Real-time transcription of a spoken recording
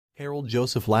Harold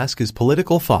Joseph Laski's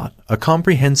Political Thought, a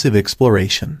Comprehensive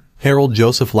Exploration. Harold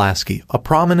Joseph Laski, a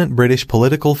prominent British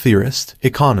political theorist,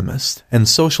 economist, and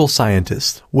social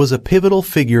scientist, was a pivotal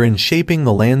figure in shaping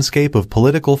the landscape of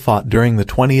political thought during the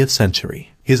 20th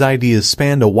century. His ideas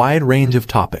spanned a wide range of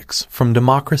topics, from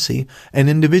democracy and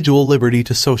individual liberty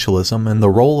to socialism and the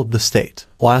role of the state.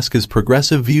 Laski's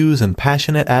progressive views and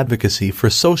passionate advocacy for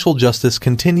social justice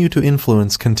continue to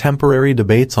influence contemporary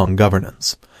debates on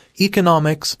governance,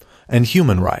 economics, and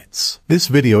human rights. This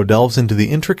video delves into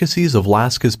the intricacies of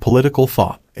Laski's political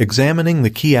thought, examining the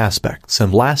key aspects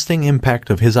and lasting impact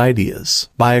of his ideas.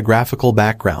 Biographical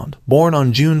background. Born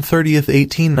on June 30,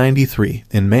 1893,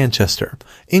 in Manchester,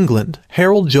 England,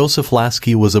 Harold Joseph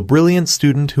Laski was a brilliant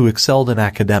student who excelled in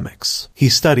academics. He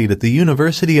studied at the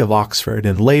University of Oxford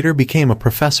and later became a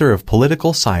professor of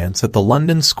political science at the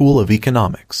London School of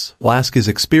Economics. Laski's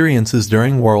experiences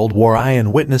during World War I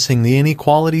and witnessing the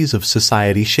inequalities of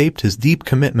society shaped his deep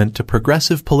commitment to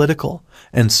progressive political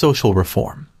and social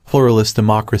reform. Pluralist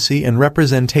democracy and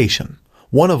representation.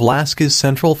 One of Laski's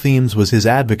central themes was his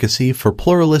advocacy for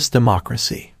pluralist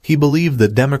democracy. He believed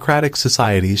that democratic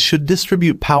societies should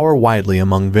distribute power widely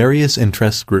among various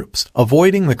interest groups,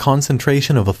 avoiding the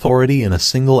concentration of authority in a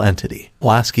single entity.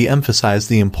 Laski emphasized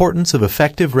the importance of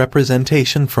effective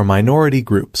representation for minority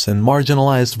groups and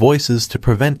marginalized voices to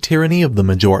prevent tyranny of the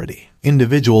majority.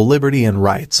 Individual liberty and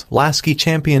rights. Laski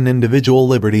championed individual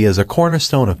liberty as a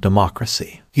cornerstone of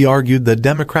democracy. He argued that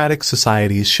democratic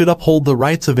societies should uphold the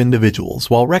rights of individuals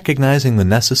while recognizing the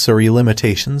necessary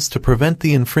limitations to prevent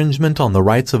the infringement on the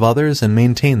rights of others and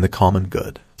maintain the common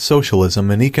good.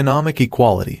 Socialism and economic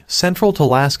equality. Central to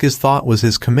Laski's thought was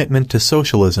his commitment to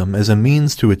socialism as a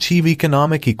means to achieve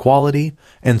economic equality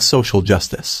and social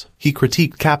justice. He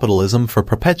critiqued capitalism for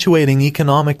perpetuating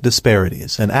economic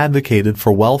disparities and advocated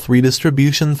for wealth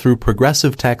redistribution through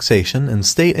progressive taxation and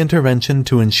state intervention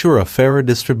to ensure a fairer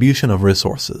distribution of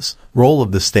resources. Role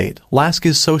of the state.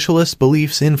 Laski's socialist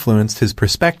beliefs influenced his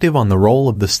perspective on the role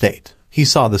of the state. He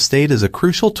saw the state as a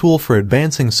crucial tool for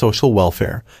advancing social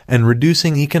welfare and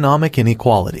reducing economic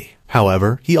inequality.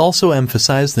 However, he also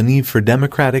emphasized the need for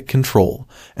democratic control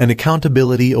and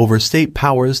accountability over state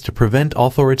powers to prevent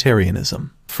authoritarianism.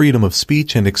 Freedom of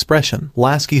speech and expression.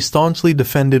 Laski staunchly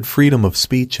defended freedom of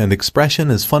speech and expression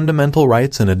as fundamental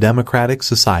rights in a democratic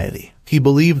society. He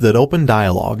believed that open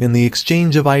dialogue and the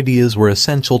exchange of ideas were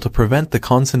essential to prevent the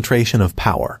concentration of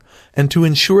power and to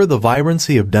ensure the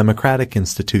vibrancy of democratic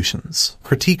institutions.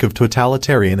 Critique of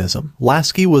totalitarianism.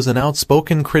 Laski was an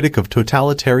outspoken critic of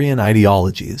totalitarian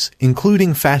ideologies,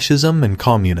 including fascism and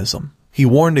communism. He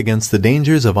warned against the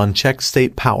dangers of unchecked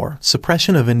state power,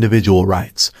 suppression of individual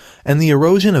rights, and the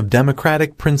erosion of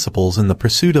democratic principles in the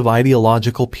pursuit of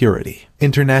ideological purity.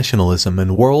 Internationalism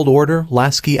and world order.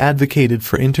 Laski advocated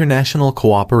for international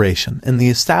cooperation and the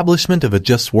establishment of a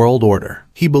just world order.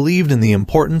 He believed in the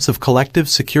importance of collective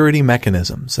security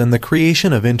mechanisms and the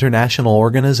creation of international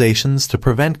organizations to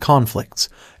prevent conflicts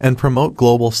and promote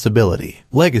global stability.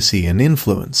 Legacy and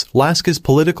influence. Laski's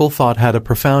political thought had a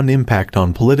profound impact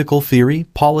on political theory,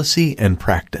 policy, and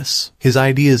practice. His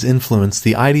ideas influenced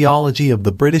the ideology of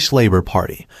the British Labour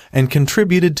Party and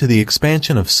contributed to the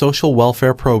expansion of social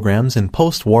welfare programs in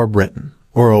post-war Britain.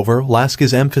 Moreover,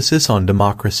 Laski's emphasis on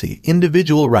democracy,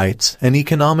 individual rights, and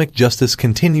economic justice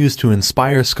continues to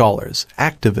inspire scholars,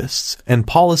 activists, and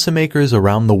policymakers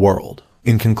around the world.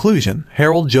 In conclusion,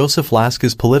 Harold Joseph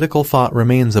Laski's political thought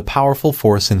remains a powerful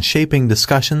force in shaping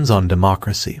discussions on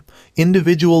democracy,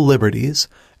 individual liberties,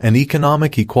 and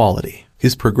economic equality.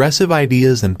 His progressive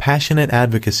ideas and passionate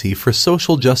advocacy for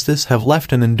social justice have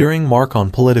left an enduring mark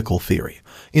on political theory,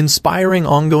 inspiring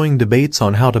ongoing debates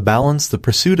on how to balance the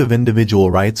pursuit of individual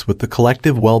rights with the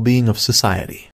collective well-being of society.